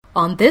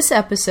on this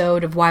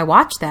episode of Why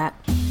Watch That.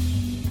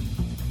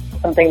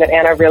 Something that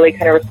Anna really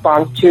kind of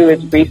responds to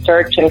is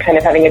research and kind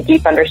of having a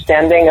deep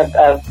understanding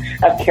of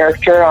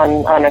character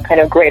on a kind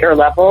of greater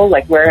level,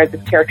 like where has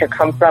this character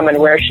come from and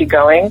where is she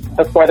going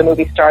before the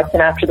movie starts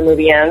and after the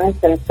movie ends.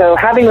 And so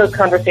having those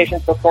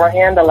conversations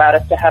beforehand allowed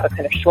us to have a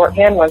kind of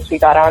shorthand once we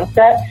got on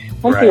set.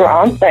 Once we were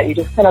on set, you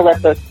just kind of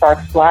let those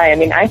sparks fly. I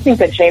mean, I think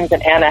that James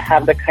and Anna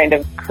have the kind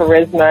of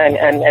charisma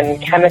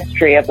and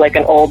chemistry of like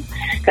an old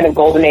kind of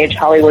golden age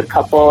Hollywood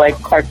couple like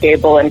Clark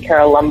Gable and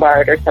Carole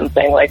Lombard or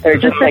something. Like they're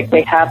just like,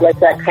 they have like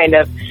that kind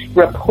of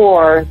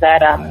rapport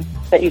that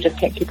that you just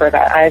can't keep our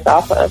eyes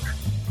off of.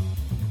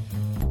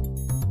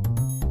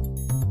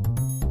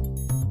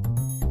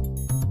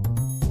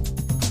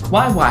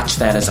 Why Watch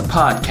That is a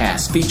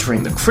podcast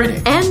featuring the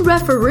critic and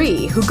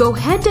referee who go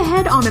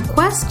head-to-head on a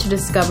quest to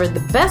discover the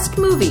best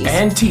movies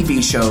and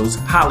TV shows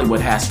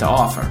Hollywood has to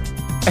offer.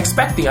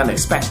 Expect the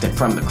unexpected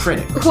from the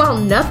critic. Well,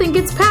 nothing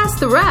gets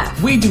past the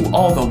ref. We do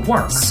all the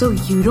work, so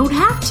you don't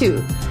have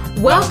to.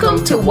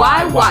 Welcome to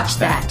Why Watch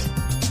That.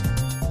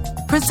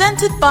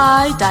 Presented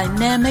by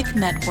Dynamic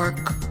Network.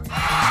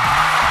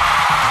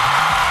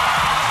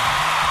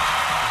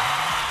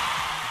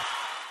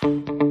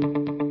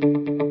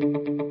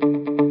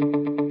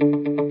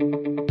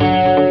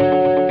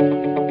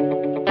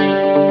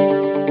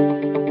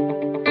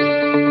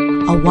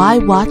 Why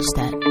Watch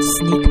That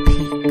sneak peek.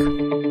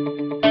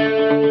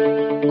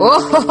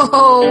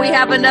 Oh, we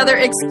have another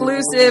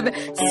exclusive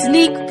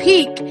sneak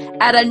peek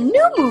at a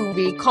new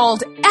movie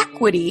called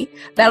Equity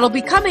that'll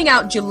be coming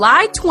out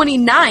July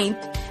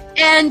 29th.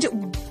 And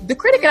the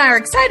critic and I are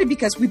excited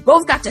because we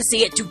both got to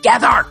see it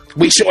together.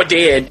 We sure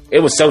did. It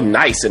was so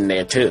nice in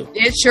there, too.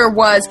 It sure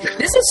was.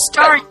 This is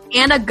starring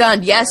Anna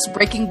Gunn. Yes,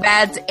 Breaking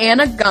Bad's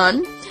Anna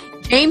Gunn.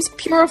 James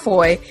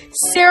Purefoy,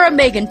 Sarah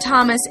Megan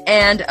Thomas,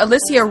 and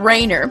Alicia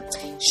Rayner.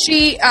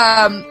 She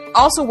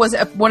also was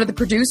one of the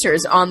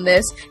producers on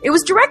this. It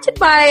was directed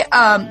by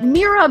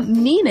Mira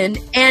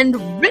Meenan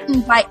and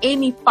written by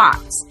Amy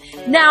Fox.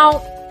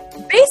 Now,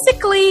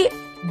 basically,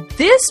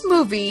 this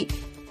movie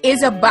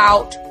is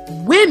about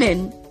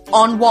women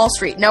on Wall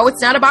Street. No,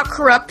 it's not about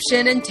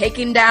corruption and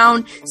taking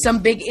down some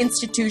big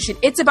institution.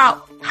 It's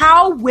about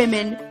how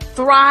women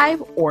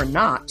thrive or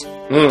not.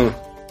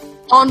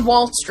 On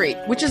Wall Street,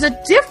 which is a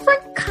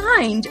different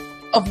kind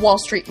of Wall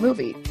Street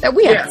movie that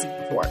we haven't seen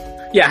before.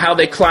 Yeah, how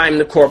they climb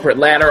the corporate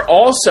ladder.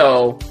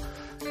 Also,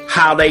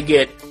 how they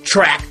get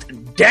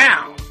tracked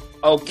down,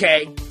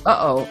 okay?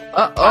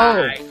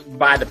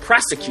 By the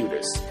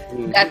prosecutors.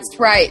 That's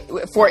right,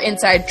 for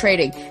inside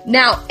trading.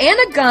 Now,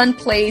 Anna Gunn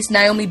plays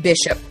Naomi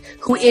Bishop,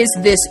 who is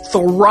this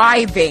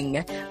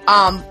thriving,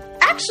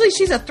 actually,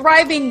 she's a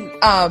thriving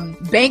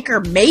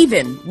banker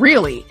maven,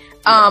 really.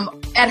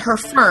 At her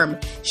firm.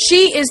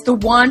 She is the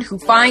one who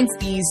finds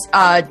these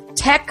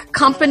tech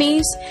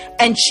companies,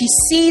 and she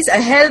sees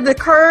ahead of the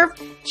curve.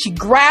 She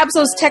grabs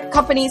those tech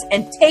companies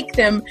and take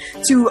them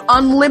to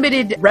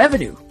unlimited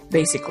revenue,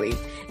 basically.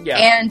 Yeah.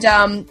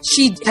 And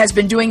she has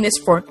been doing this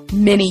for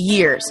many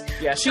years.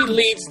 Yeah, she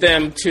leads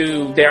them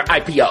to their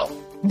IPO.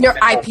 Their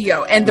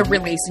IPO and the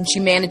release, and she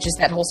manages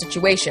that whole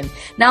situation.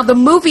 Now, the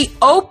movie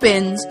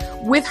opens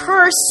with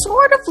her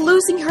sort of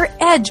losing her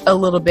edge a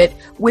little bit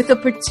with a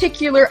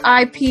particular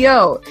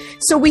IPO.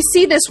 So we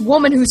see this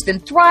woman who's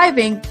been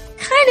thriving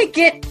kind of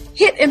get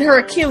hit in her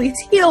Achilles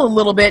heel a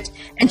little bit,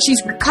 and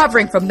she's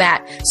recovering from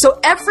that. So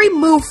every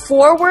move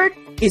forward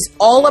is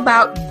all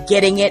about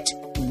getting it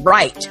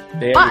right.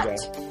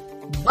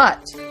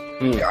 But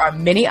there are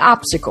many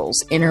obstacles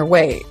in her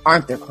way,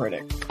 aren't there,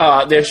 critic?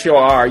 There sure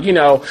are. You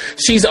know,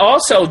 she's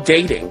also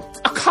dating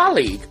a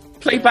colleague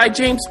played by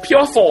James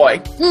Purefoy.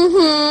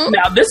 Mm-hmm.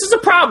 Now, this is a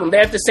problem.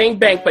 They're at the same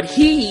bank, but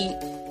he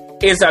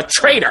is a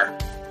trader.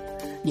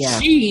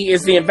 Yeah. She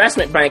is the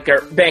investment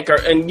banker,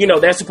 and, you know,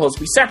 they're supposed to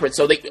be separate.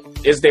 So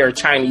is there a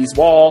Chinese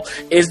wall?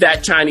 Is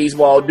that Chinese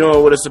wall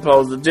doing what it's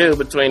supposed to do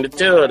between the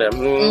two of them?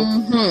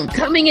 Mm-hmm.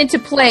 Coming into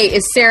play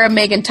is Sarah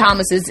Megan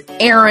Thomas's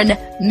Erin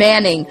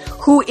Manning,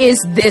 who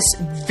is this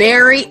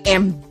very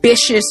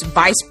ambitious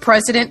vice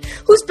president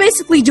who's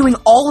basically doing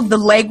all of the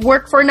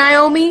legwork for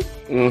Naomi.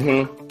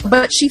 Mm-hmm.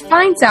 But she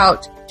finds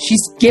out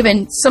she's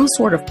given some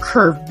sort of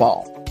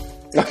curveball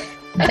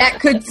that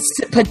could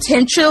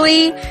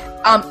potentially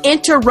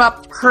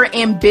interrupt her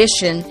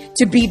ambition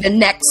to be the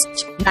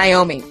next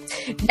Naomi.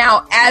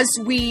 Now, as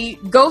we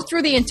go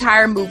through the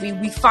entire movie,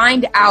 we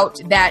find out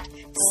that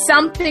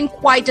something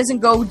quite doesn't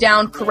go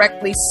down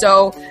correctly,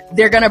 so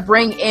they're going to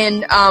bring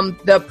in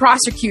the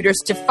prosecutors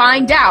to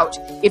find out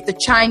if the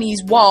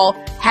Chinese wall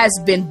has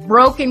been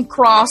broken,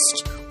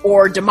 crossed,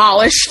 or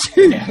demolished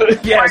or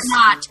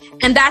not.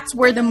 And that's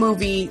where the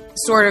movie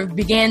sort of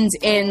begins,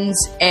 ends,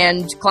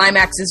 and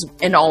climaxes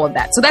and all of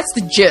that. So that's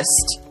the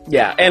gist.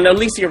 Yeah, and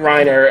Alicia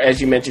Rayner,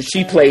 as you mentioned,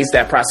 she plays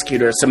that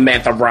prosecutor,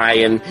 Samantha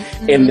Ryan,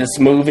 in this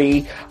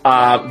movie.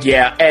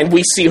 And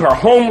we see her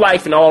home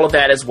life and all of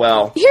that as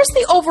well. Here's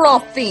the overall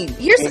theme.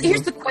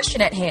 Here's the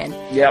question at hand.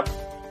 Yep.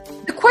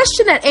 The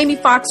question that Amy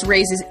Fox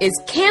raises is,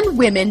 can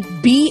women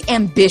be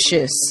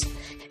ambitious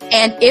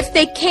And if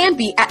they can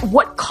be, at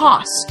what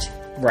cost?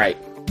 Right.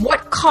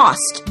 What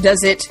cost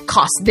does it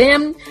cost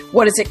them?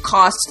 What does it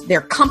cost their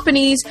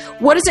companies?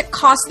 What does it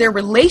cost their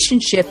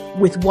relationship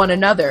with one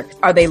another?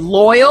 Are they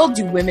loyal?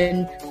 Do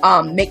women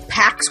make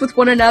pacts with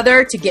one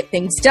another to get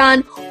things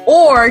done?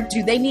 Or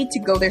do they need to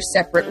go their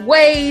separate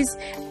ways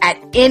at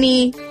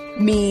any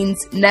means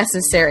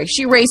necessary?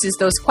 She raises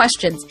those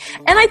questions.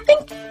 And I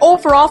think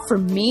overall for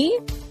me,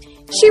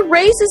 she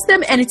raises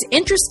them, and it's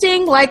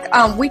interesting. Like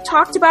we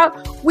talked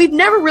about, we've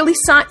never really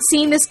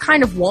seen this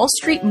kind of Wall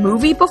Street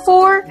movie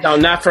before. No,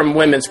 not from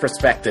women's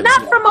perspective.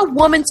 Not from a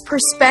woman's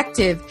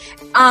perspective.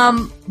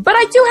 But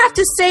I do have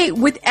to say,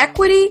 with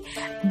Equity,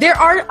 there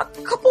are a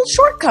couple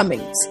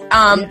shortcomings.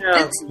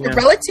 It's a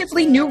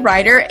relatively new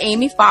writer,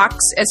 Amy Fox,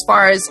 as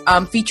far as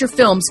feature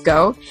films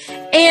go.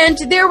 And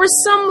there were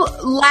some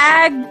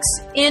lags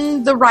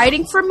in the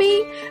writing for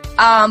me.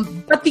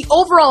 But the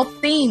overall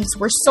themes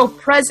were so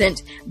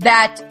present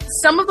that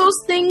some of those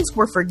things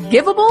were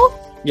forgivable.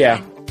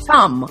 Yeah. And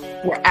some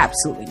were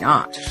absolutely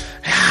not.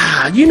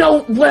 You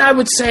know, what I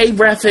would say,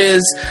 Ref,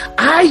 is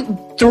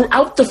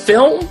throughout the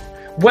film,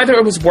 whether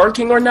it was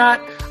working or not,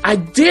 I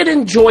did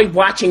enjoy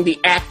watching the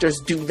actors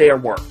do their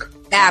work.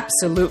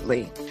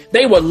 Absolutely.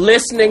 They were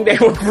listening, they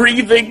were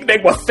breathing, they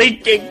were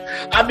thinking.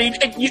 I mean,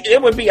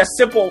 it would be a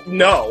simple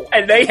no.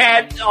 And they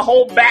had a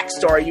whole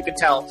backstory, you could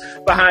tell,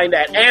 behind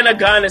that. Anna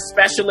Gunn,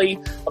 especially,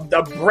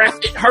 the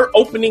breath, her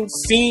opening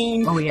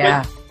scene. Oh,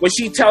 yeah. When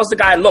she tells the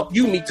guy, look,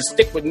 you need to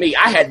stick with me.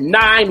 I had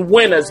 9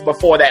 winners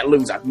before that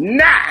loser.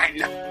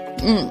 9!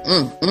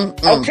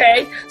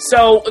 Okay,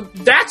 so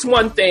that's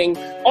one thing.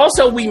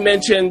 Also, we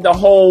mentioned the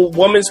whole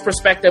woman's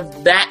perspective.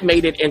 That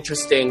made it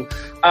interesting.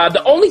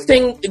 The only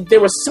thing,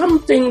 there were some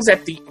things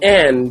at the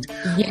end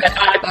that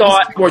I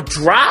thought were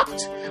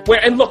dropped.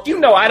 And look, you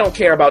know I don't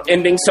care about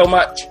ending so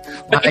much.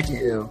 But I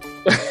do.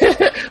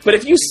 But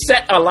if you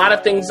set a lot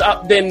of things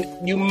up, then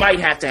you might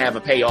have to have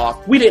a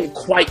payoff. We didn't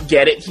quite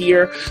get it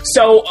here.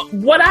 So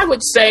what I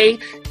would say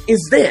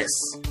is this.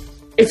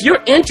 If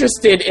you're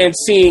interested in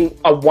seeing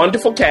a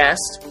wonderful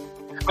cast,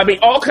 I mean,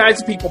 all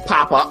kinds of people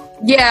pop up.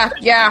 Yeah.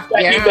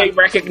 You may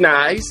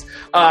recognize.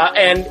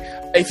 And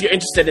if you're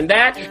interested in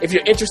that, if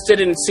you're interested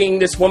in seeing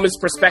this woman's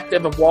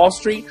perspective of Wall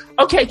Street,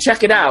 okay,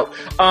 check it out.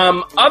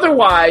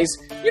 Otherwise,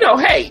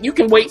 hey, you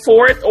can wait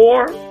for it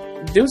or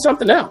do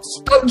something else.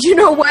 Oh, you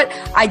know what?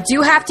 I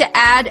do have to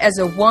add, as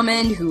a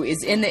woman who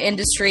is in the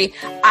industry,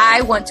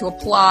 I want to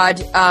applaud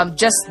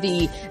just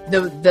the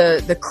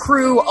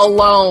crew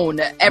alone,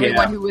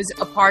 everyone who was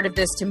a part of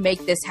this to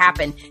make this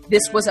happen.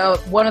 This was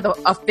one of the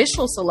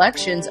official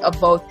selections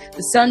of both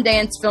the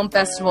Sundance Film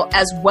Festival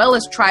as well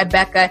as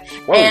Tribeca.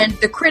 Whoa. And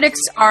the critics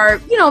are,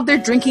 they're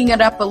drinking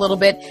it up a little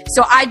bit.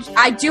 So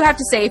I do have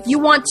to say, if you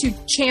want to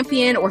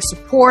champion or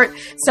support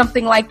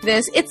something like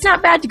this, it's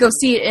not bad to go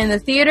see it in the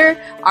theater.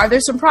 Are there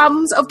some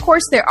problems? Of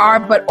course there are,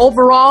 but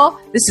overall,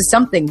 this is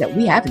something that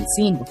we haven't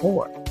seen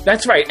before.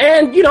 That's right.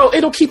 And,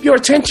 it'll keep your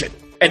attention.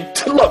 And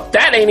look,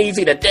 that ain't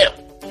easy to do.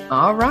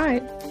 All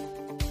right.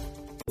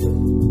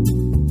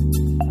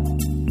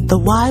 The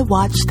Why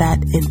Watch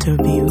That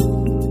interview.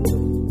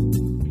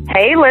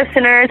 Hey,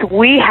 listeners,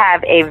 we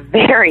have a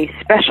very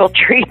special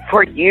treat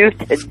for you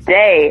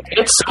today.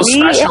 It's so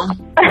special.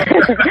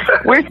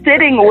 We're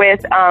sitting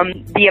with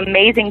the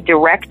amazing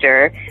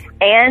director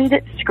and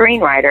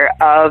screenwriter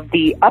of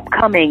the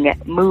upcoming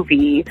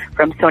movie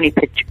from Sony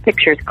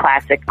Pictures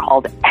Classic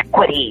called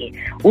Equity.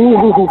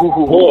 Ooh.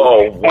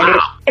 Whoa,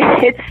 wow.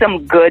 And it's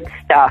some good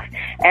stuff.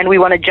 And we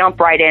want to jump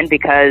right in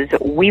because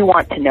we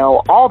want to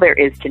know all there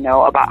is to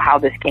know about how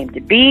this came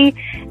to be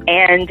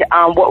and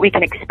what we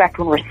can expect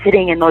when we're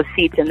sitting in those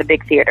seats in the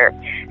big theater.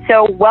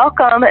 So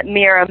welcome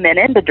Mira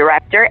Menon, the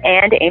director,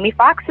 and Amy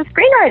Fox, the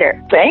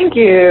screenwriter. Thank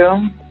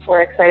you.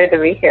 We're excited to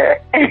be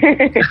here.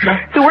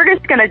 So we're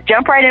just going to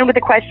jump right in with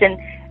the question.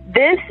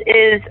 This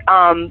is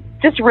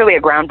just really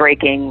a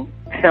groundbreaking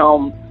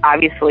film,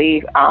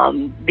 obviously,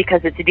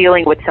 because it's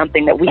dealing with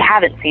something that we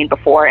haven't seen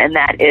before, and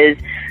that is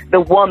the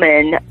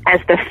woman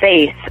as the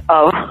face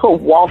of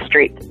Wall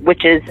Street,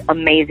 which is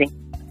amazing.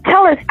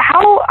 Tell us,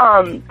 how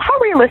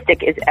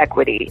realistic is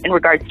Equity in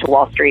regards to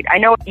Wall Street? I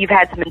know you've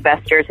had some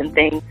investors and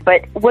things,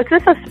 but was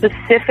this a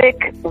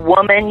specific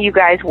woman you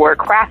guys were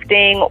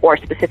crafting or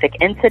specific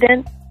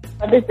incident?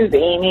 This is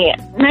Amy.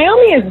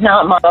 Naomi is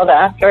not modeled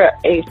after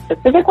a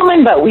specific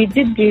woman, but we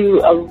did do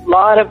a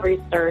lot of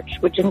research,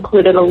 which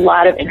included a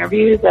lot of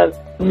interviews of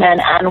men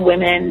and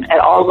women at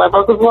all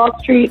levels of Wall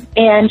Street.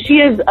 And she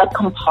is a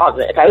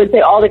composite. I would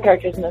say all the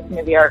characters in this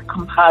movie are a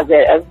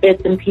composite of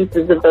bits and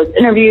pieces of those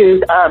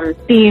interviews,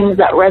 themes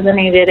that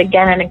resonated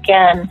again and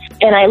again.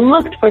 And I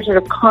looked for sort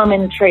of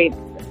common traits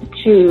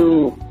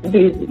to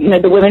these,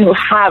 the women who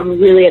have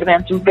really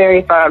advanced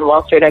very far on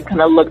Wall Street. I kind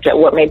of looked at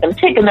what made them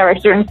tick, and there are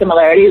certain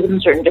similarities and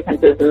certain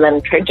differences, and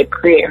then tried to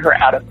create her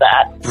out of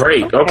that.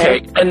 Great.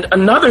 Okay. And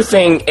another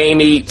thing,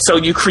 Amy, so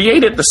you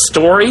created the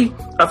story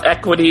of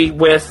Equity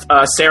with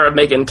Sarah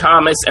Megan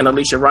Thomas and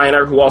Alicia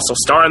Reiner, who also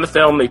star in the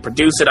film. They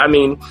produce it. I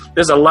mean,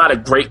 there's a lot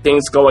of great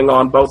things going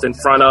on both in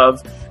front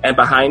of and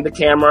behind the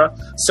camera.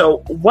 So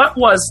what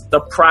was the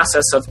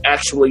process of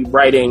actually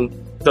writing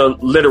the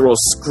literal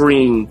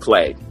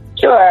screenplay?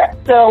 Sure.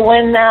 So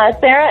when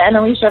Sarah and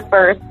Alicia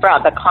first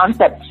brought the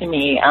concept to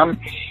me,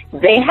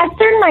 they had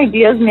certain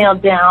ideas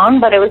nailed down,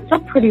 but it was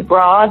still pretty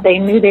broad. They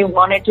knew they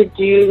wanted to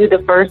do the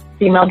first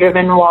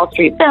female-driven Wall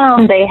Street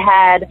film. They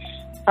had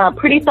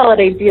pretty solid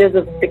ideas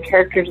of the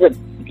characters that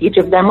each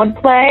of them would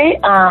play.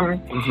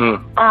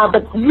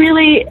 But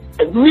really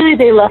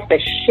they left the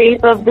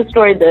shape of the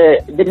story,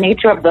 the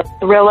nature of the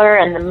thriller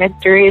and the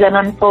mystery that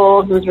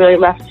unfolds was really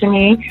left to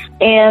me.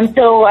 And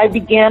so I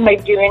began by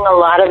doing a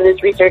lot of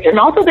this research. And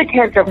also the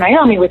character of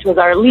Naomi, which was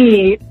our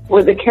lead,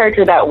 was a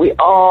character that we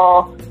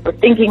all were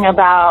thinking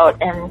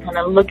about and kind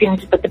of looking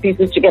to put the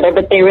pieces together,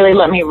 but they really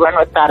let me run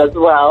with that as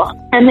well.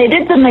 And they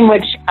did something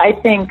which I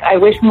think I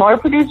wish more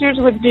producers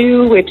would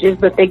do, which is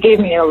that they gave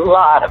me a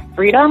lot of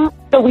freedom.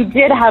 So we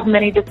did have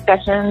many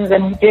discussions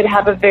and we did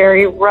have a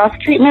very rough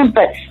treatment,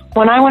 but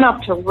when I went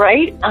off to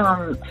write,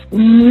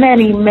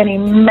 many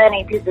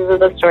pieces of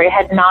the story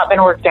had not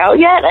been worked out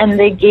yet, and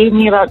they gave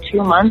me about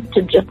 2 months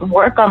to just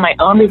work on my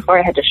own before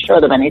I had to show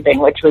them anything,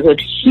 which was a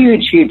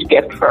huge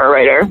gift for a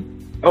writer.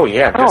 Oh,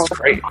 yeah, that's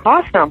great.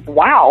 Awesome.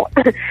 Wow.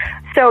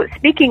 So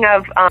speaking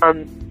of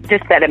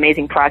just that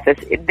amazing process,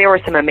 there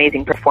were some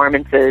amazing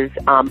performances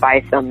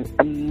by some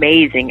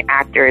amazing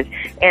actors.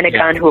 Anna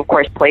Gunn, who, of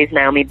course, plays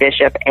Naomi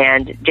Bishop,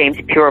 and James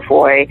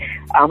Purefoy,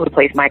 who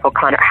plays Michael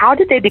Connor. How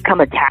did they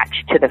become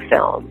attached to the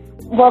film?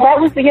 Well, that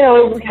was, we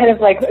kind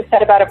of like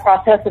set about a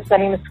process of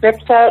sending the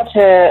scripts out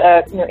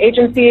to,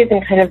 agencies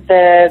and kind of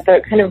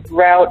the kind of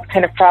route,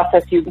 kind of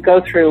process you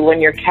go through when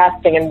you're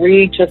casting. And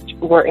we just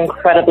were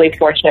incredibly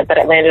fortunate that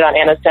it landed on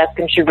Anna's desk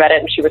and she read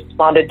it and she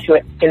responded to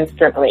it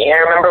instantly. I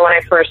remember when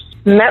I first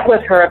met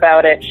with her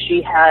about it,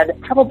 she had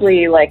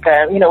probably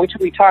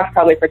we talked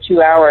probably for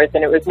 2 hours,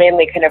 and it was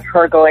mainly kind of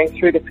her going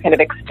through this kind of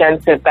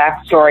extensive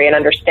backstory and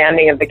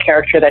understanding of the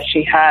character that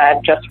she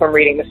had just from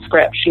reading the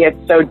script. She had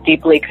so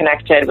deeply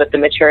connected with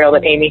the material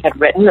that Amy had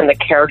written and the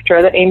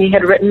character that Amy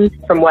had written.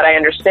 From what I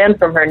understand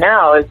from her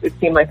now, it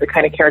seemed like the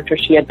kind of character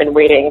she had been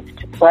waiting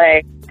to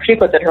play. She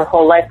puts it her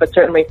whole life, but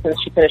certainly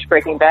since she finished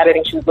Breaking Bad, I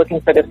think she was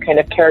looking for this kind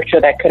of character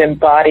that could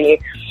embody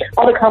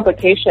all the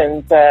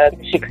complications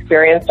she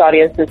experienced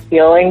audiences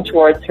feeling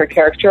towards her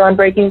character on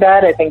Breaking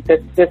Bad. I think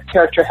this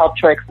character helped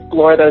her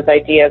explore those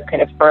ideas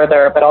kind of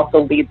further, but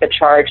also lead the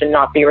charge and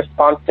not be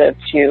responsive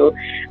to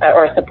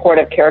or a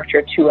supportive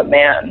character to a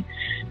man.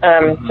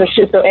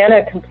 So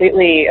Anna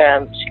completely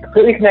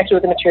connected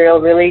with the material,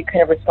 really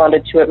kind of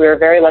responded to it. We were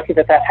very lucky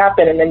that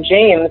happened. And then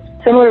James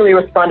similarly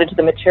responded to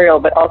the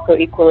material, but also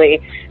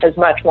equally as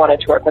much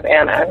wanted to work with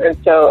Anna. And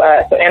so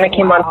Anna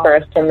came on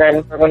first. And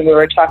then when we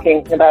were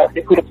talking about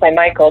who to play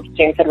Michael,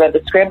 James had read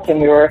the script,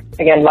 and we were,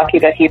 again, lucky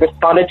that he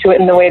responded to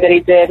it in the way that he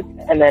did.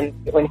 And then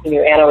when he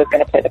knew Anna was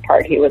going to play the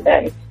part, he was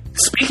in.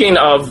 Speaking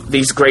of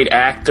these great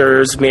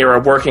actors, Mira,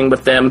 working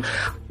with them,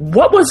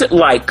 what was it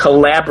like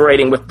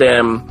collaborating with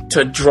them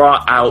to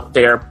draw out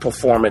their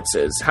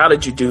performances? How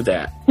did you do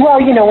that? Well,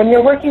 when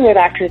you're working with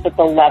actors at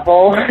the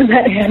level that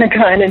Anna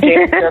Gunn and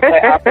James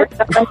Purefoy offer,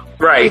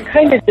 right?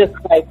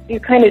 You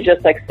kind of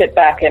just sit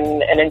back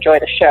and enjoy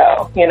the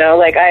show.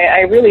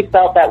 I really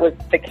felt that was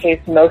the case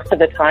most of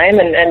the time,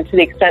 and to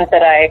the extent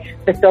that I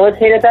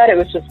facilitated that, it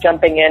was just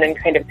jumping in and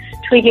kind of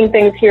tweaking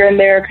things here and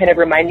there, kind of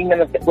reminding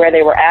them of where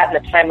they were at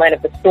in the timeline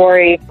of the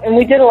story. And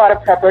we did a lot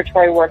of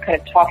preparatory work, kind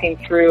of talking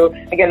through,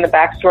 again, the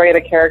backstory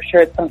of the character.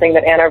 It's something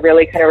that Anna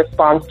really kind of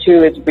responds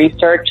to is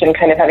research and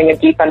kind of having a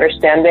deep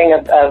understanding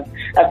of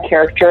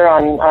character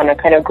on a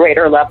kind of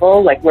greater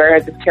level, like where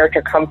has this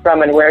character come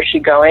from and where is she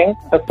going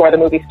before the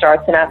movie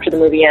starts and after the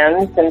movie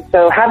ends. And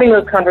so having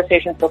those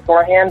conversations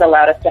beforehand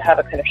allowed us to have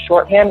a kind of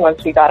shorthand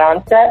once we got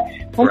on set.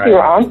 Once we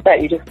were on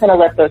set, you just kind of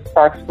let those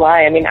sparks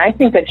fly. I mean, I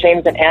think that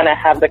James and Anna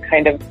have the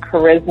kind of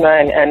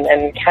charisma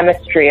and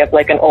chemistry of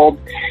like an old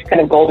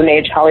kind of golden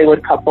age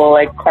Hollywood couple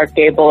like Clark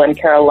Gable and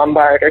Carole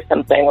Lombard or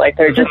something. Like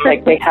they're just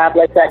like, they have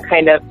like that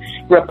kind of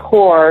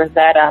rapport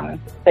that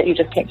you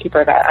just can't keep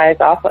your eyes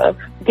off of.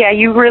 Yeah,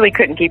 you really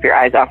couldn't keep your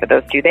eyes off of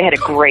those two. They had a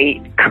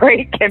great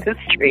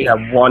chemistry. Yeah,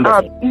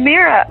 wonderful.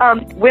 Mira,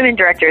 women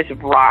directors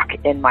rock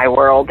in my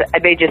world.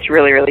 They just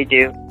really, really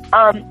do.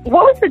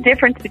 What was the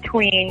difference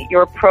between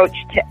your approach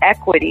to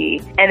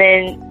Equity and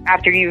then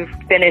after you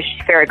finished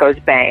Farrah Goes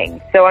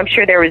Bang? So I'm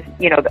sure there was,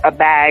 a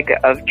bag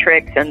of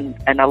tricks and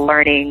a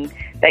learning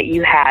that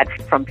you had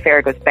from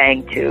Farrah Goes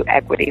Bang to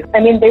Equity. I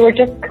mean, they were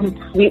just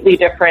completely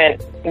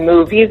different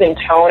movies in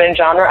tone and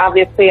genre,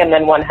 obviously, and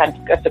then one had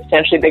a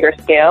substantially bigger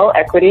scale,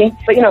 Equity.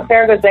 But,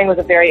 Farrah Goes Bang was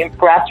a very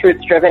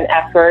grassroots-driven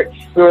effort.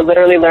 We were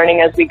literally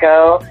learning as we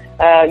go.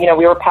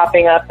 We were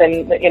popping up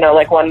and,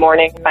 like one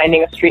morning,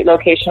 finding a street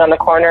location on the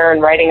corner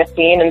and writing a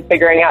scene and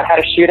figuring out how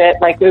to shoot it.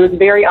 Like, it was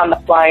very on the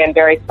fly and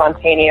very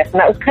spontaneous. And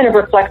that was kind of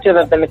reflective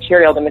of the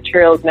material. The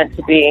material is meant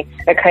to be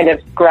a kind of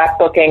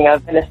scrapbooking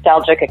of a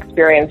nostalgic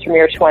experience from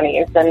your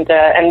 20s.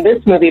 And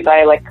this movie,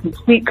 by like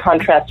complete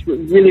contrast,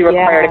 really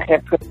required a kind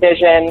of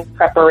precision,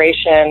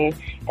 preparation,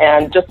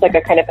 and just like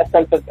a kind of a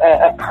sense of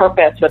a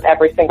purpose with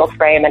every single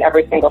frame and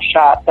every single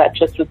shot that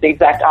just was the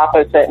exact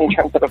opposite in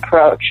terms of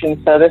approach.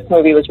 And so this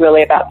movie was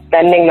really about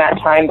spending that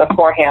time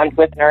beforehand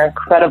with our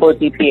incredible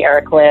DP,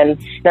 Eric Lynn,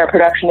 and our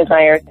production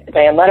designer,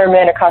 Diane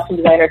Letterman, our costume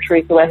designer,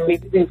 Teresa Wesley,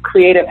 these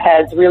creative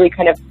heads, really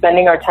kind of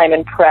spending our time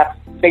in prep,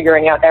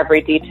 figuring out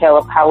every detail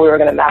of how we were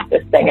going to map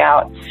this thing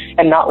out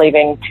and not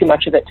leaving too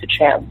much of it to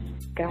chance.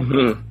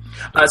 Mm-hmm.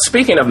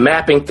 Speaking of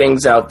mapping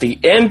things out, the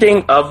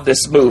ending of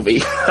this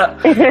movie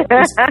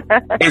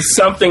is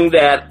something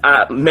that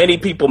many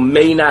people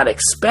may not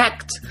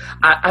expect.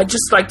 I'd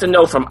just like to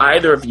know from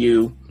either of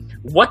you,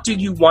 what do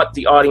you want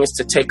the audience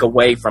to take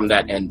away from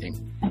that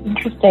ending?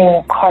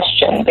 Interesting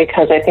question,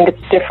 because I think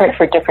it's different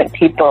for different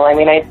people. I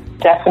mean, I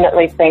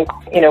definitely think,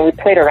 we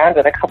played around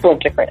with a couple of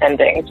different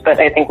endings, but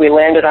I think we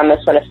landed on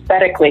this one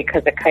aesthetically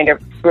because it kind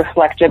of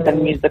reflected the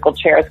musical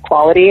chairs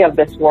quality of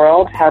this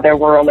world, how there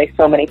were only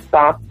so many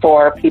spots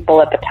for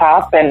people at the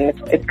top, and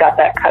it's got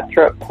that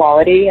cutthroat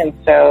quality, and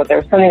so there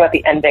was something about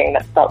the ending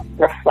that felt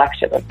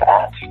reflective of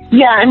that.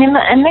 Yeah, I mean,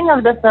 the ending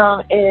of the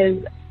film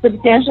is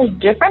substantially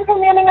different from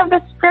the ending of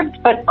the script,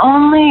 but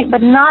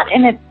not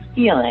in its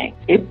feeling.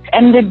 It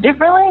ended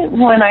differently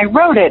when I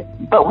wrote it,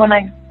 but when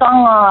I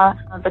saw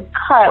the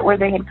cut where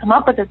they had come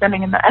up with this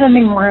ending in the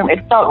editing room, it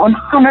felt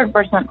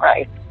 100%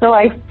 right. So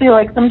I feel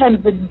like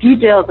sometimes the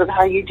details of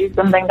how you do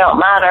something don't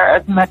matter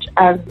as much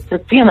as the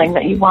feeling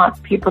that you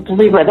want people to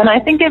leave with. And I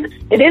think it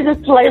is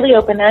a slightly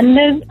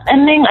open-ended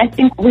ending. I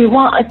think we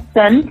want a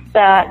sense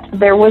that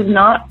there was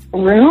not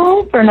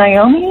room for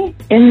Naomi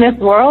in this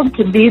world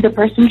to be the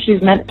person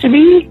she's meant to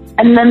be.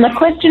 And then the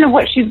question of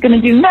what she's going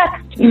to do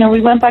next,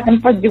 we went back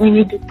and forth, do we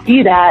need to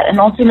see that? And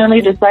ultimately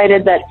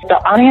decided that the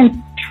audience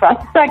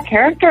trusts that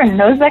character and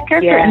knows that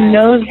character and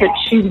knows that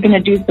she's going to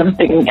do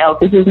something else.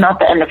 This is not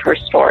the end of her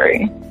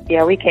story.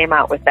 Yeah, we came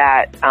out with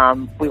that.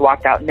 We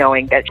walked out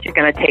knowing that she's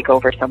going to take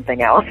over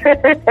something else.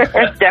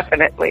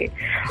 Definitely.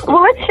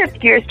 Well, let's shift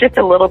gears just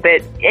a little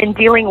bit in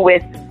dealing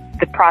with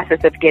the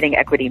process of getting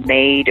Equity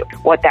made,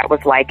 what that was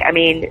like. I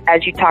mean,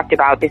 as you talked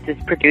about, this is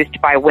produced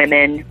by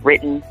women,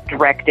 written,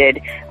 directed.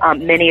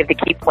 Many of the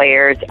key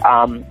players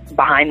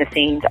behind the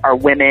scenes are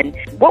women.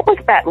 What was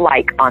that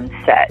like on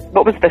set?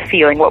 What was the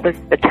feeling? What was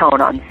the tone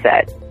on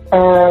set?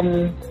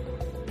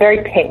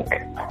 Very pink.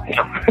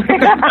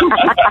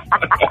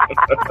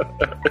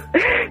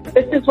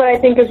 This is what I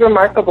think is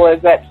remarkable,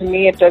 is that to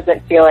me it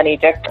doesn't feel any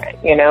different.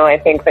 I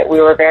think that we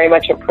were very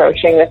much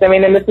approaching this. I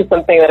mean, and this is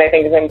something that I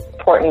think is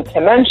important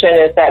to mention,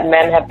 is that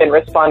men have been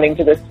responding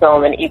to this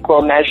film in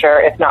equal measure,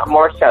 if not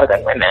more so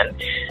than women.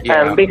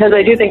 Because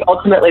I do think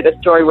ultimately the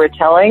story we're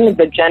telling,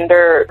 the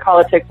gender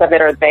politics of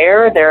it are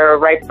there. They're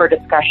ripe for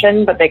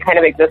discussion, but they kind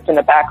of exist in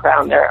the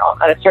background. They're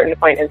at a certain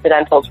point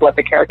incidental to what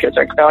the characters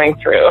are going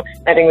through.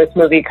 I think this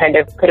movie kind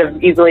of could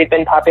have easily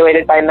been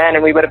populated by men,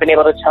 and we would have been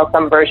able to tell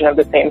some version of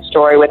the same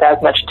story with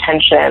as much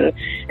tension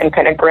and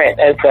kind of grit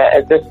as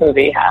this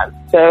movie has.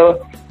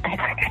 So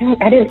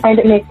I didn't find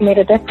it made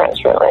a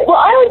difference, really. Well,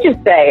 I would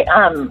just say,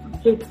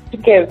 just to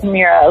give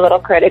Mira a little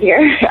credit here,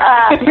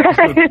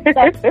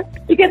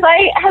 because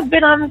I have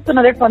been on some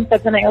other film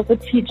sets and I also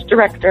teach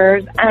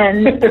directors,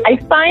 and I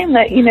find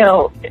that,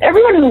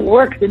 everyone who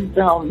works in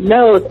film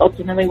knows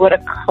ultimately what a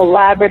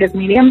collaborative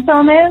medium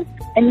film is,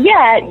 and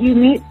yet you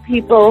meet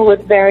people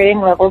with varying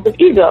levels of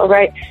ego,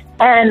 right?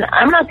 And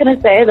I'm not going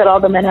to say that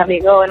all the men have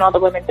ego and all the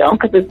women don't,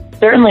 because it's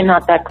certainly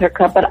not that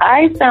clear-cut. But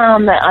I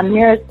found that on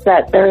Mira's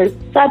set, there is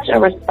such a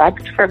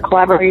respect for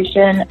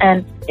collaboration,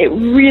 and it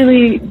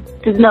really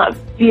does not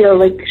feel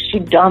like she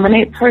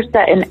dominates her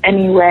set in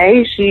any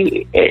way.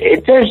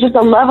 There's just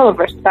a level of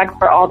respect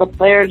for all the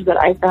players that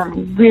I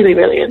found really,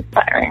 really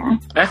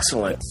inspiring.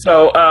 Excellent.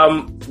 So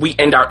we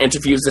end our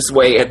interviews this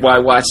way at Why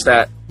Watch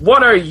That.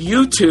 What are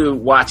you two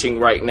watching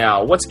right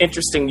now? What's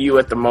interesting you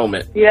at the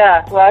moment?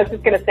 Yeah, well, I was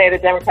just going to say the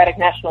Democratic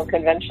National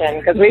Convention,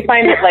 because we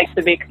find it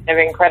to be kind of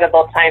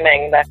incredible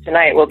timing that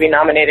tonight we'll be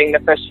nominating the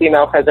first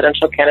female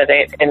presidential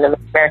candidate in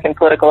American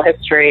political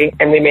history,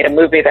 and we made a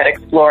movie that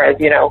explores,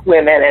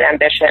 women and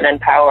ambition and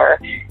power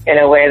in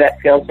a way that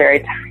feels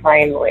very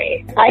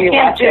timely. I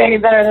can't do any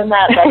better than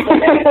that.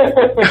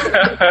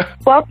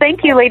 Well,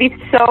 thank you, ladies,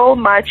 so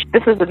much.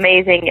 This was an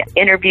amazing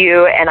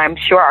interview, and I'm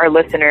sure our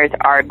listeners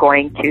are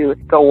going to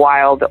go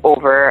wild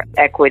over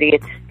Equity.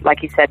 It's,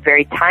 like you said,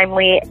 very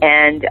timely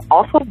and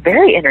also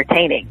very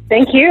entertaining.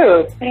 Thank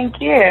you.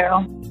 Thank you.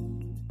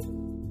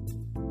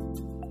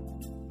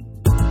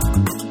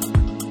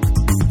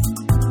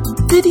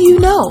 Did you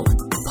know?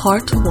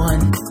 Part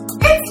 1.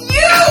 It's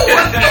you!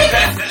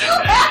 It's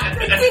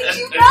you!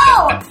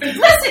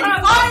 Listen,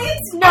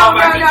 audience, no.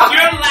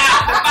 You're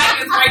loud. The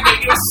mic is right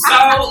there. You're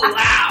so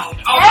loud.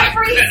 Oh,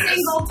 every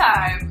single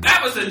time.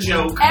 That was a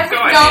joke. No,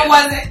 it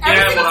wasn't.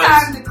 Every single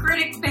time the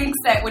critic thinks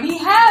that when he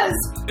has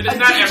it is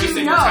not every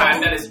single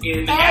time that is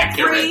inaccurate.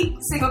 Every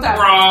single time.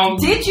 Wrong.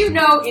 Did you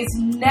know is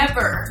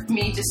never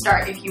me to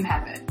start if you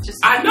haven't.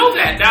 I know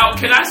that. Now,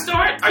 can I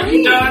start? Are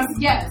you done?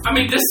 Yes. I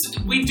mean,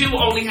 we do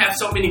only have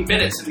so many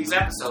minutes in these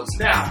episodes.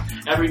 Now,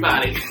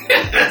 everybody.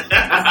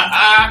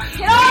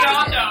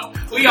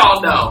 We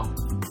all know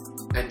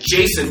that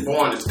Jason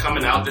Bourne is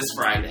coming out this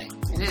Friday.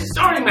 It is.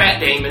 Starring Matt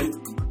Damon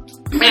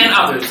and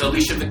others.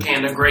 Alicia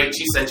Vikander, great.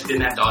 She said she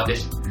didn't have to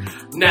audition.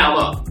 Now,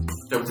 look,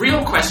 the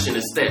real question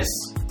is this,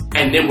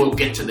 and then we'll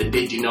get to the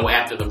did you know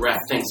after the ref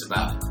thinks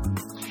about it.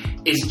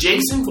 Is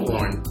Jason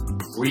Bourne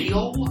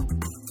real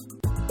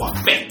or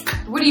fake?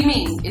 What do you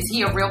mean? Is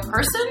he a real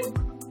person?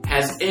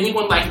 Has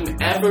anyone like him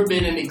ever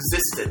been in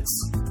existence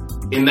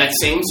in that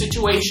same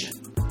situation?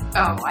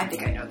 Oh, I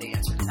think I know the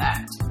answer to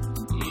that.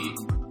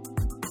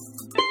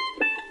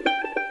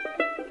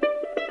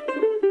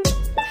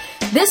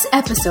 This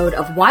episode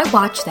of Why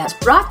Watch That is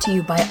brought to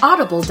you by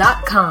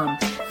Audible.com,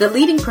 the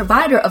leading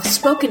provider of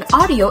spoken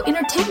audio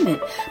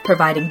entertainment,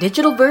 providing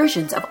digital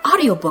versions of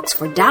audiobooks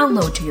for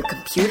download to your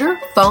computer,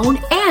 phone,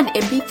 and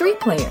MP3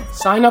 player.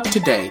 Sign up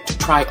today to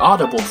try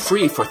Audible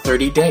free for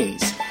 30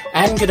 days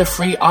and get a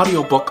free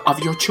audiobook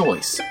of your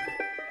choice.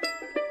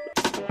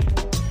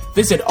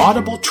 Visit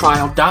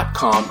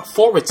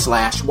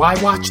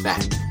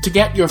audibletrial.com/whywatchthat to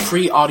get your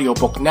free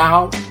audiobook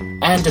now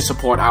and to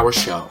support our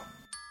show.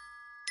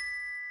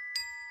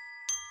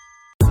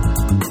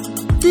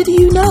 Did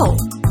you know?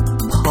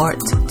 Part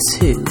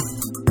 2.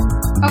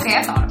 Okay,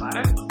 I thought about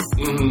it.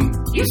 Mm-hmm.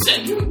 You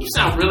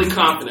sound really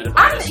confident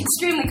about it. I'm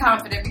extremely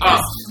confident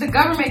because the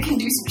government can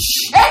do some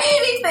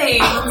shady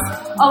things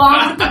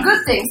along with the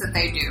good things that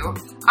they do.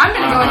 I'm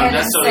going to go ahead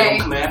and say... They don't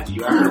come after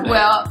you. I heard that.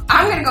 Well,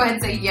 I'm going to go ahead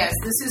and say yes.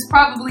 This is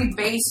probably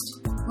based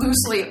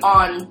loosely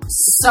on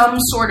some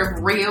sort of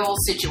real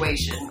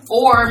situation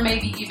or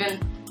maybe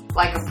even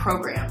like a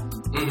program.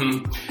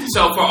 Mm-hmm.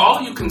 So for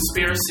all you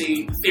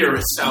conspiracy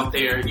theorists out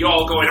there, you're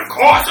all going, of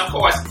course,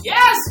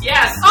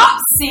 yes. Oh,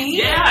 see?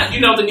 Yeah,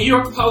 the New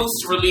York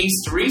Post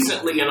released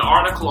recently an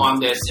article on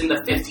this. In the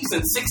 50s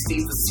and 60s,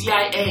 the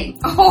CIA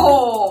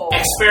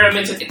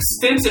experimented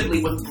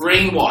extensively with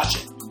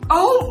brainwashing.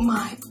 Oh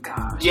my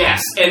gosh.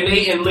 Yes, and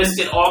they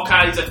enlisted all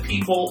kinds of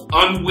people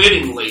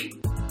unwittingly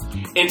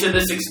into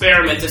this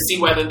experiment to see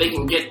whether they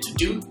can get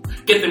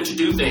them to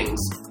do things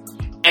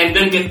and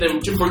then get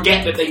them to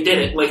forget that they did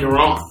it later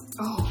on.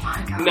 Oh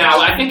my God. Now,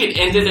 I think it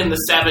ended in the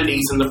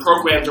 70s, and the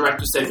program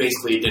director said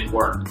basically it didn't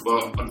work.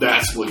 Well,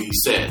 that's what he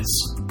says.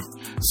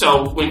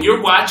 So, when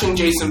you're watching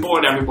Jason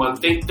Bourne, everyone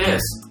think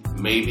this.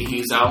 Maybe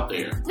he's out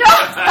there.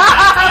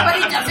 But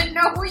he doesn't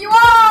know who you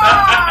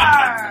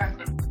are!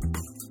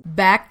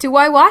 Back to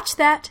Why Watch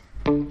That.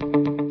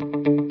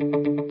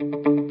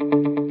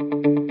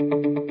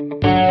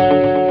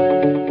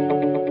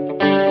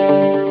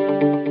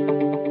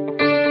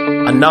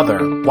 Another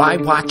Why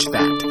Watch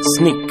That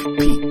sneak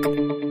peek.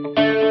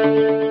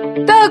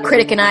 The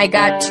critic and I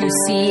got to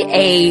see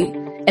a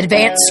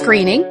advanced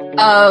screening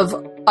of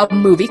a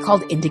movie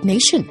called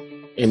Indignation.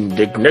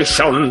 A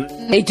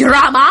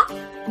drama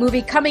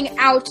movie coming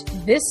out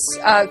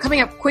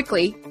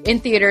quickly in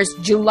theaters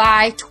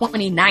July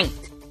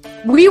 29th.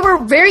 We were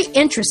very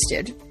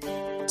interested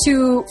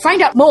to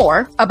find out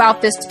more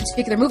about this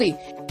particular movie.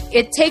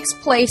 It takes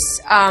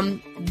place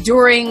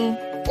during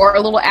or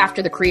a little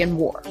after the Korean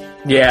War.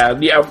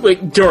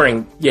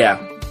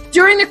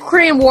 During the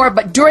Korean War,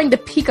 but during the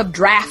peak of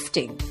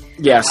drafting.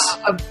 Yes.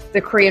 Of the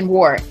Korean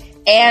War.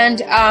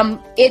 And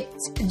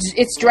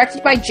it's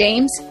directed by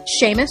James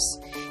Schamus.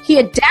 He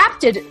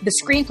adapted the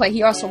screenplay.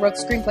 He also wrote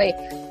the screenplay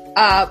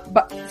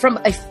but from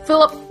a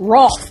Philip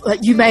Roth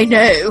that you may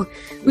know,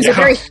 who's a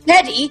very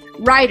heady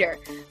writer.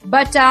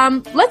 But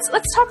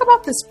let's talk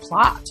about this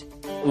plot.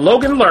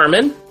 Logan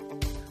Lerman,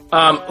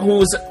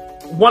 who's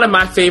one of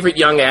my favorite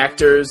young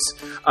actors.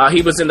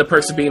 He was in The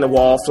Perks of Being a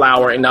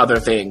Wallflower and other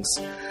things.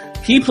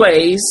 He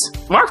plays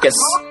Marcus.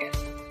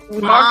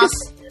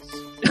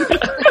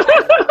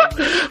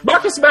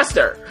 Marcus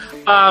Bester.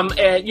 And,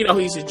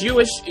 he's a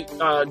Jewish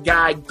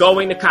guy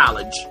going to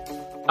college.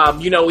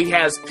 He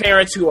has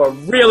parents who are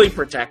really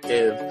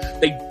protective.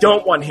 They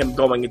don't want him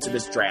going into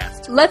this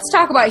draft. Let's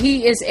talk about,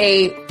 he is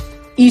a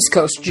East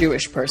Coast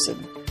Jewish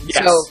person.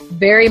 Yes. So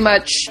very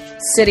much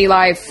city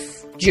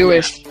life,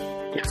 Jewish.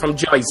 Yeah, from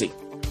Jersey.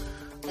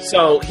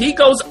 So he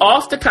goes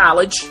off to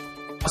college,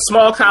 a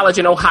small college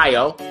in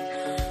Ohio.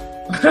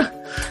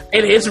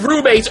 And his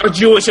roommates are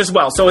Jewish as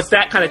well. So it's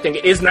that kind of thing.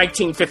 It is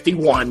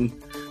 1951.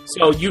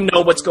 So you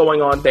know what's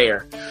going on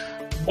there.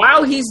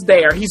 While he's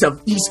there, he's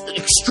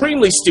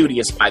extremely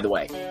studious, by the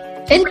way.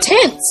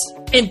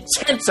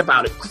 Intense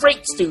about it.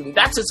 Great student.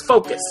 That's his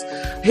focus.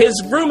 His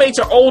roommates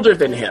are older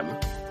than him.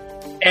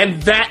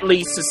 And that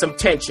leads to some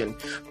tension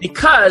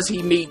because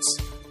he meets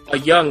a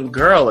young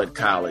girl at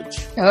college.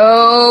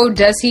 Oh,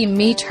 does he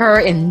meet her?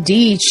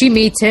 Indeed, she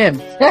meets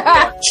him.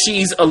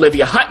 She's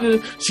Olivia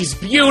Hutton. She's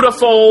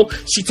beautiful.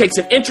 She takes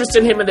an interest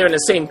in him, and they're in the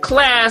same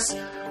class.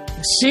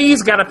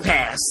 She's got a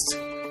past,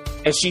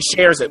 and she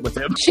shares it with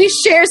him. She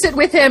shares it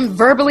with him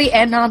verbally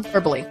and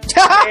non-verbally.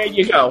 There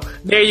you go.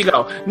 There you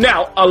go.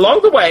 Now,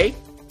 along the way,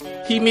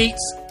 he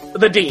meets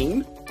the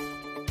dean,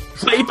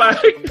 played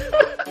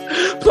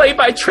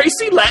by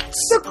Tracy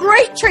Letts. The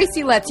great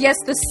Tracy Letts. Yes,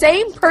 the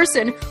same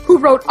person who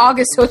wrote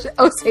August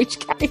Osage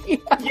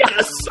County.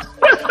 Yes.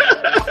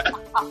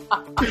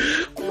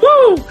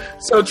 Woo!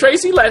 So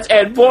Tracy Letts,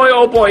 and boy,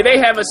 oh boy, they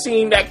have a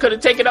scene that could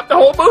have taken up the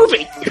whole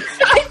movie.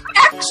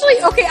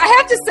 Actually, okay, I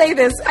have to say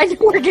this. I know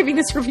we're giving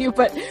this review,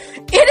 but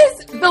it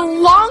is the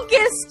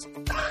longest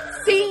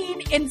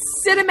scene in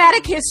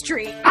cinematic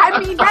history. I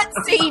mean, that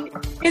scene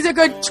is a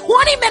good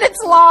 20 minutes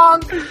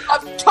long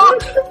of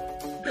talking.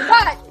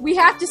 But we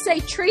have to say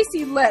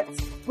Tracy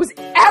Letts was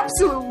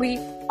absolutely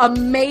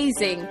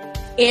amazing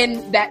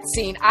in that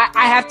scene.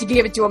 I have to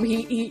give it to him.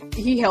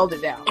 He held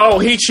it down. Oh,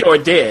 he sure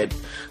did.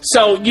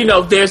 So,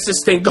 there's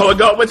this thing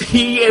going on with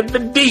he and the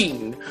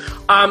dean.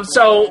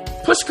 So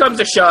push comes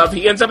to shove.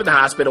 He ends up in the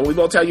hospital. We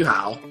won't tell you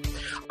how.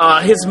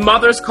 His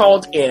mother's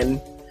called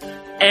in,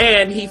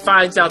 and he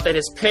finds out that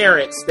his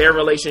parents, their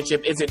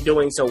relationship isn't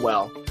doing so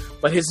well.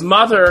 But his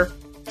mother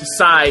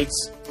decides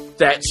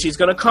that she's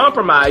going to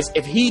compromise.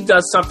 If he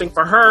does something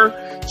for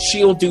her,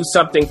 she'll do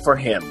something for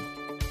him.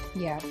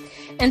 Yeah.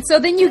 And so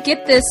then you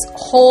get this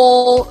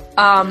whole,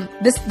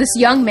 this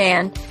young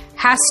man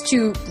has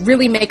to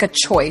really make a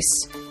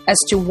choice as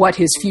to what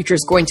his future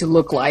is going to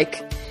look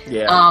like.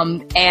 Yeah.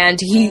 And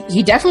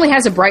he definitely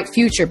has a bright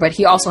future, but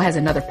he also has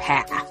another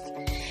path.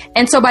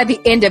 And so by the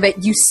end of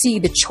it, you see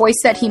the choice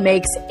that he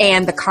makes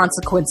and the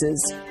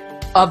consequences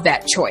of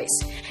that choice.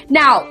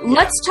 Now,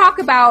 let's talk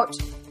about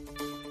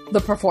the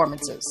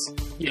performances.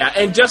 Yeah,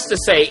 and just to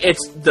say,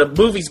 it's the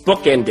movie's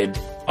bookended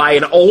by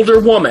an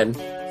older woman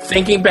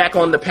thinking back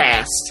on the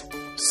past.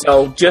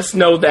 So just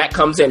know that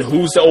comes in.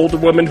 Who's the older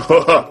woman?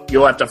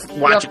 You'll have to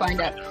watch it. You'll find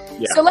out.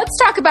 Yeah. So let's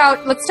talk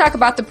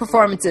about the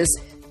performances.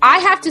 I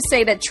have to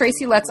say that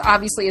Tracy Letts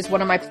obviously is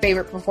one of my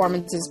favorite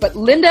performances, but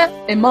Linda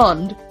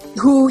Imond,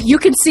 who you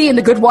can see in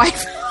The Good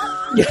Wife.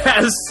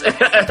 Yes.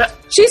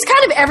 She's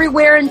kind of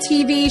everywhere in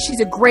TV. She's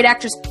a great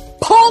actress.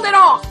 Pulled it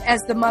off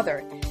as the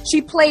mother.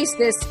 She plays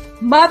this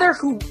mother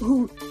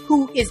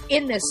who is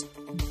in this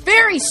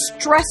very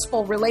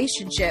stressful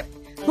relationship,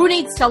 who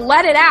needs to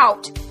let it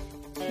out,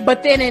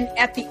 but then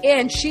at the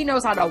end, she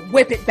knows how to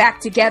whip it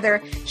back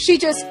together. She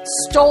just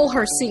stole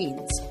her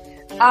scenes.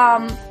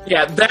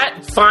 Yeah,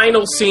 that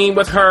final scene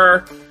with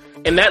her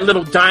in that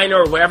little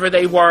diner or wherever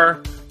they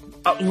were,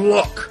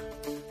 look,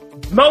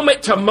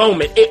 moment to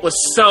moment, it was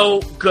so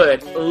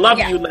good. Love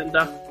you,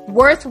 Linda.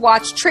 Worth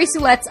watch. Tracy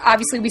Letts,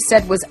 obviously we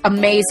said, was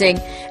amazing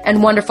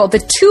and wonderful. The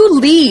two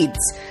leads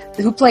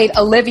who played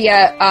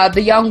Olivia,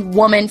 the young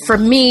woman, for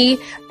me,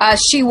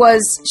 she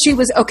was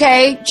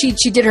okay. She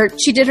did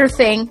her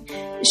thing.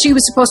 She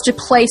was supposed to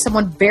play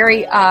someone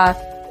very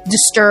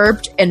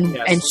disturbed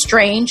and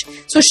strange.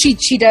 So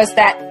she does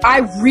that. I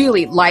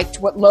really liked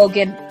what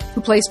Logan,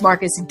 who plays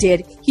Marcus,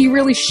 did. He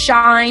really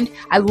shined.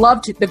 I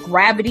loved the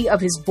gravity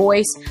of his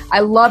voice.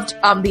 I loved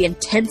the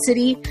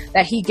intensity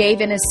that he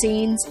gave in his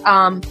scenes.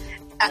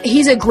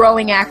 He's a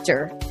growing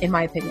actor, in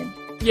my opinion.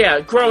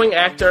 Yeah, growing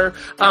actor.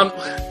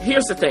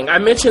 Here's the thing. I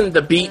mentioned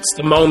the beats,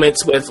 the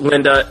moments with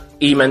Linda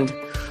Imond.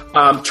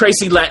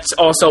 Tracy Letts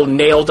also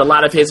nailed a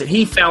lot of his, and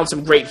he found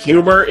some great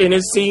humor in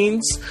his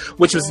scenes,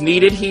 which was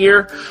needed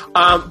here.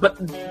 But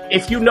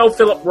if you know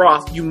Philip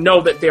Roth, you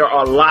know that there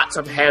are lots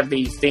of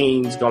heavy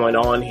themes going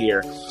on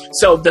here.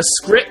 So the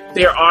script,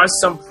 there are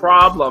some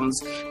problems,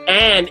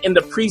 and in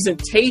the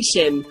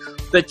presentation,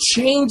 the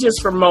changes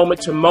from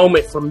moment to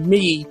moment for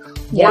me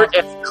weren't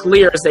as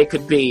clear as they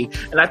could be.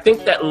 And I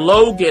think that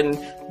Logan,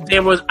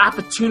 there was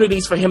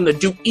opportunities for him to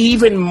do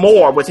even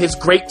more with his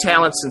great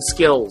talents and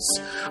skills,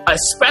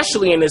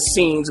 especially in his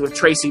scenes with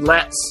Tracy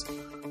Letts.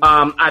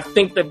 I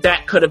think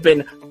that could have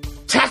been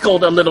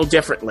tackled a little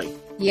differently.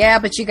 Yeah,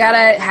 but you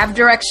gotta have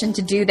direction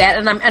to do that,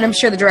 and I'm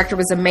sure the director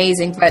was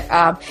amazing. But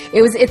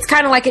it's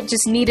kind of like it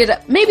just needed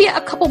maybe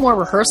a couple more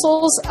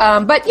rehearsals.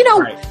 But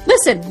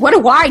listen, what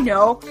do I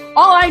know?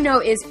 All I know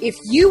is if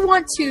you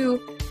want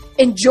to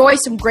enjoy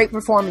some great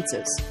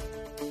performances,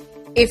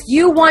 if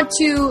you want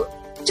to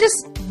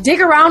just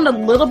dig around a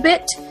little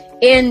bit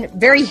in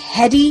very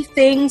heady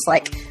things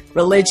like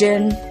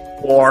religion,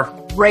 war,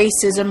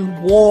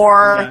 racism,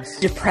 war,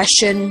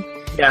 depression.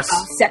 Yes.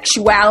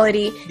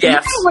 Sexuality. Yes. You kind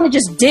of want to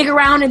just dig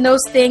around in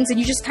those things, and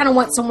you just kind of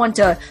want someone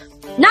to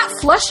not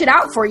flush it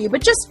out for you,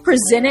 but just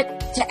present it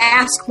to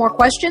ask more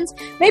questions.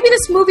 Maybe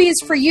this movie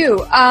is for you.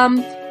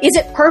 Is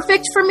it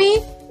perfect for me?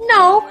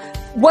 No.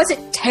 Was it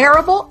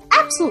terrible?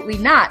 Absolutely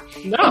not.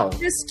 No.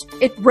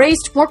 It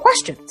raised more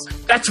questions.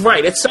 That's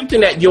right. It's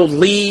something that you'll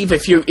leave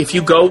if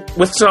you go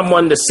with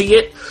someone to see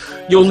it.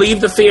 You'll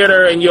leave the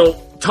theater and you'll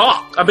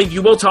talk. I mean,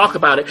 you will talk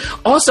about it.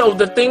 Also,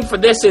 the thing for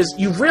this is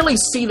you really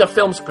see the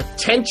film's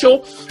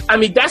potential. I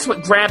mean, that's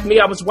what grabbed me.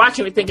 I was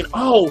watching it thinking,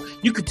 oh,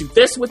 you could do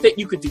this with it.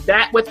 You could do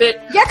that with it.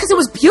 Yeah, because it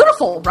was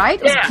beautiful, right?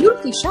 It was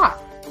beautifully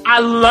shot. I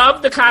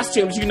love the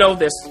costumes. You know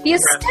this. The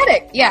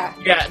aesthetic, yeah.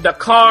 Yeah, the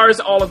cars,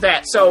 all of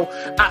that. So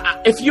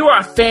if you are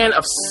a fan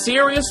of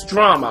serious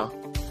drama,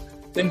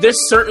 then this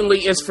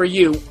certainly is for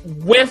you.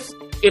 With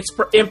its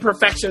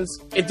imperfections,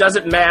 it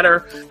doesn't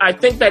matter. I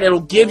think that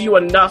it'll give you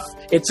enough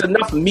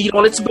meat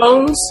on its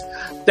bones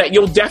that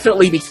you'll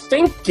definitely be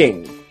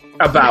thinking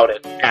about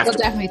it after. You'll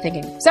definitely be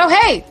thinking. So,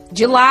 hey,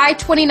 July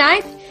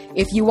 29th,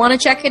 if you want to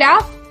check it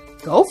out,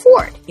 go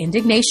for it.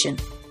 Indignation.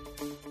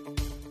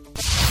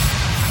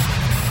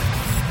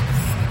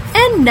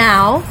 And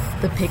now,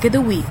 the pick of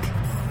the week.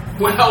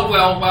 Well.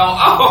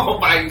 Oh,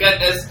 my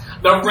goodness.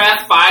 The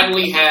ref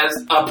finally has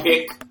a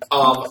pick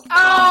of...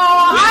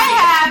 I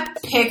have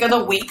pick of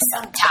the week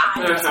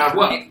sometimes.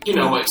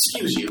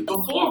 Excuse you.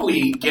 Before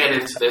we get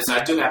into this,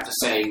 I do have to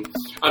say,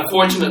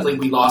 unfortunately,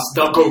 we lost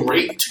the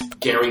great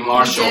Gary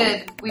Marshall.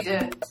 We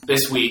did.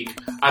 This week.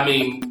 I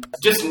mean,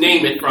 just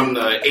name it from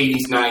the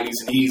 80s, 90s,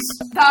 and he's...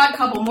 Odd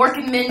Couple, Mork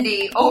and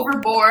Mindy,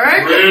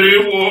 Overboard. Pretty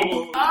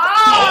Woman. Oh!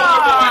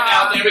 Overboard.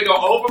 Now, there we go.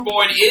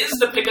 Overboard is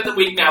the pick of the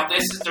week. Now,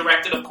 this is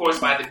directed, of course,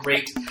 by the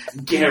great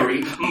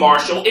Gary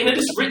Marshall, and it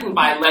is written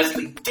by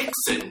Leslie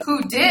Dixon.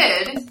 Who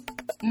did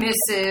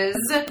Mrs.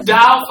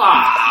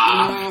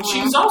 Doubtfire.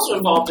 She was also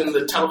involved in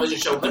the television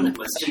show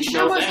Limitless. Did you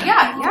know that?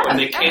 Yeah. And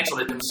they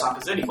canceled it, them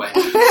suckers anyway.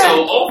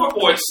 So,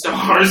 Overboard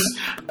stars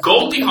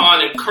Goldie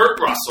Hawn and Kurt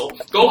Russell.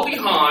 Goldie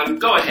Hawn,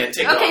 go ahead,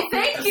 take it Okay, off.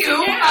 thank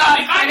you.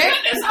 I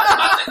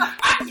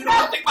do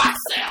nothing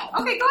myself.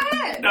 Okay, go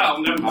ahead. No,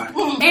 never mind.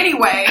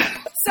 Anyway,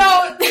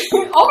 so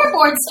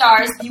Overboard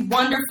stars the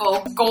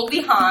wonderful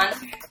Goldie Hawn.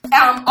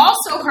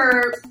 Also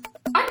her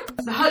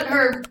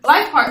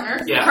life partner,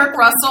 Kurt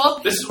Russell.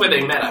 This is where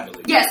they met, I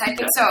believe. Yes, I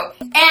think so.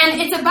 And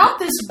it's about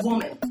this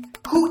woman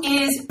who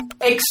is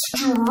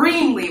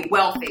extremely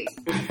wealthy.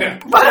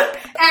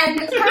 And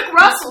Kurt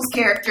Russell's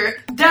character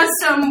does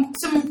some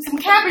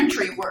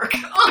cabinetry work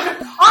on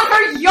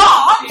her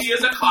yacht. He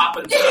is a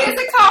carpenter.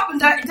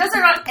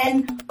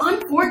 And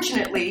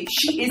unfortunately,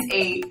 she is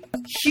a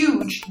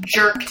huge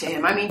jerk to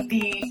him. I mean,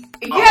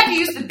 if you had to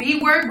use the B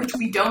word, which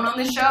we don't on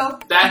the show,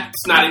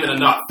 that's not even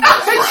enough.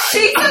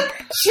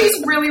 she's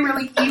really,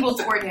 really evil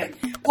toward him.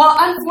 Well,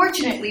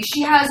 unfortunately,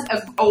 she has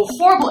a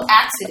horrible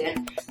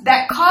accident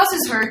that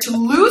causes her to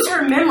lose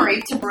her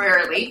memory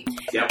temporarily,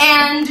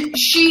 and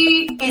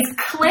she is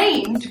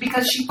claimed,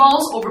 because she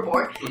falls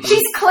overboard,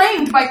 she's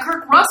claimed by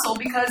Kurt Russell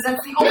because that's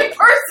the only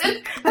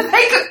person that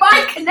they could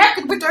find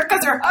connected with her,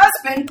 because her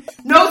husband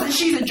knows that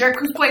she's a jerk,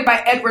 who's played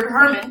by Edward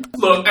Herman.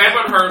 Look,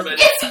 Edward Herman.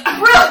 It's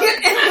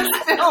brilliant in this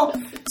film.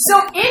 So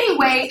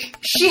anyway,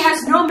 she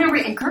has no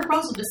memory, and Kurt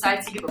Russell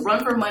decides to give a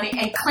run for money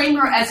and claim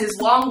her as his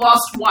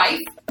long-lost wife.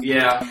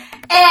 Yeah.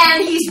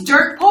 And he's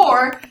dirt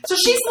poor, so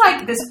she's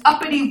like this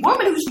uppity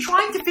woman who's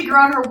trying to figure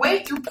out her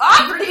way through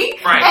poverty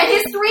and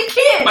his 3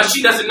 kids. But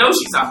she doesn't know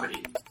she's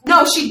uppity.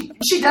 No, she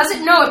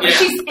doesn't know it, but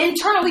she's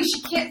internally,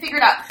 she can't figure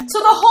it out. So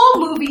the whole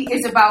movie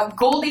is about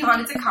Goldie Hawn,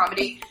 it's a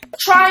comedy,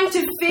 trying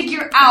to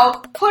figure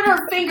out, put her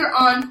finger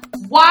on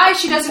why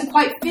she doesn't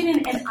quite fit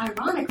in, and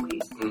ironically,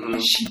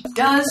 she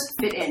does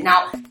fit in.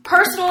 Now,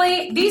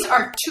 personally, these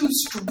are 2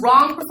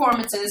 strong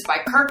performances by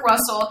Kurt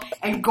Russell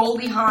and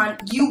Goldie Hawn.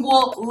 You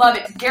will love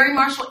it. Gary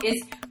Marshall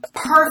is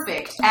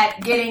perfect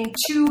at getting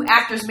 2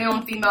 actors, male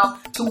and female,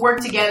 to work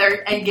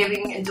together and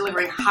giving and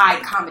delivering high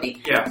comedy.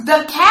 Yeah.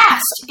 The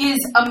cast is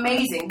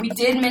amazing. We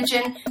did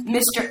mention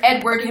Mr.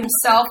 Edward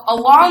himself,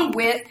 along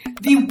with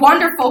the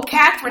wonderful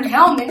Katherine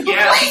Hellman, who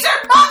plays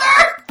her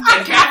mother!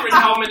 And Katherine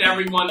Hellman,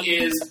 everyone,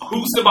 is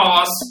Who's the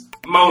Boss?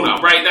 Mona,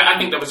 right? I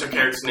think that was her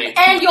character's name.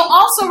 And you'll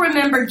also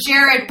remember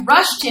Jared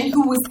Rushton,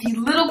 who was the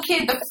little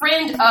kid, the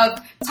friend of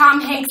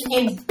Tom Hanks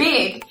in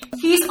Big.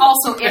 He's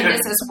also in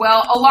this as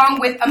well, along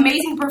with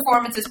amazing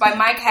performances by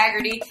Mike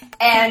Haggerty,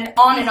 and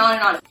on and on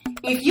and on.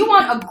 If you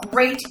want a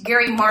great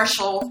Gary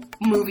Marshall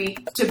movie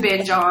to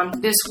binge on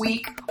this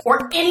week,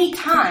 or any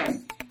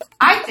time,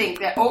 I think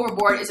that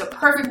Overboard is a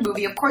perfect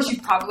movie. Of course,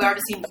 you've probably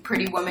already seen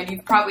Pretty Woman.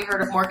 You've probably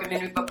heard of Mork and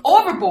Mindy. But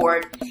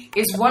Overboard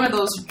is one of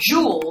those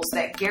jewels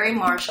that Gary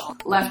Marshall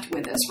left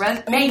with us.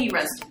 May he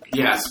rest in peace.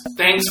 Yes.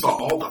 Thanks for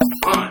all the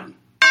fun.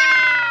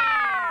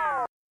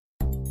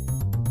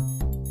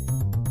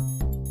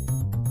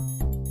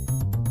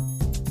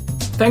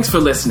 Thanks for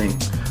listening.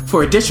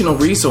 For additional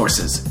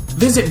resources,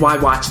 visit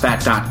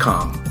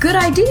whywatchthat.com. Good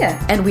idea,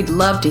 and we'd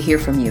love to hear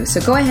from you.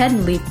 So go ahead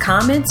and leave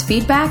comments,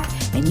 feedback,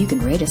 and you can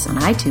rate us on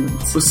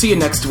iTunes. We'll see you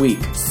next week.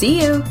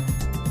 See you.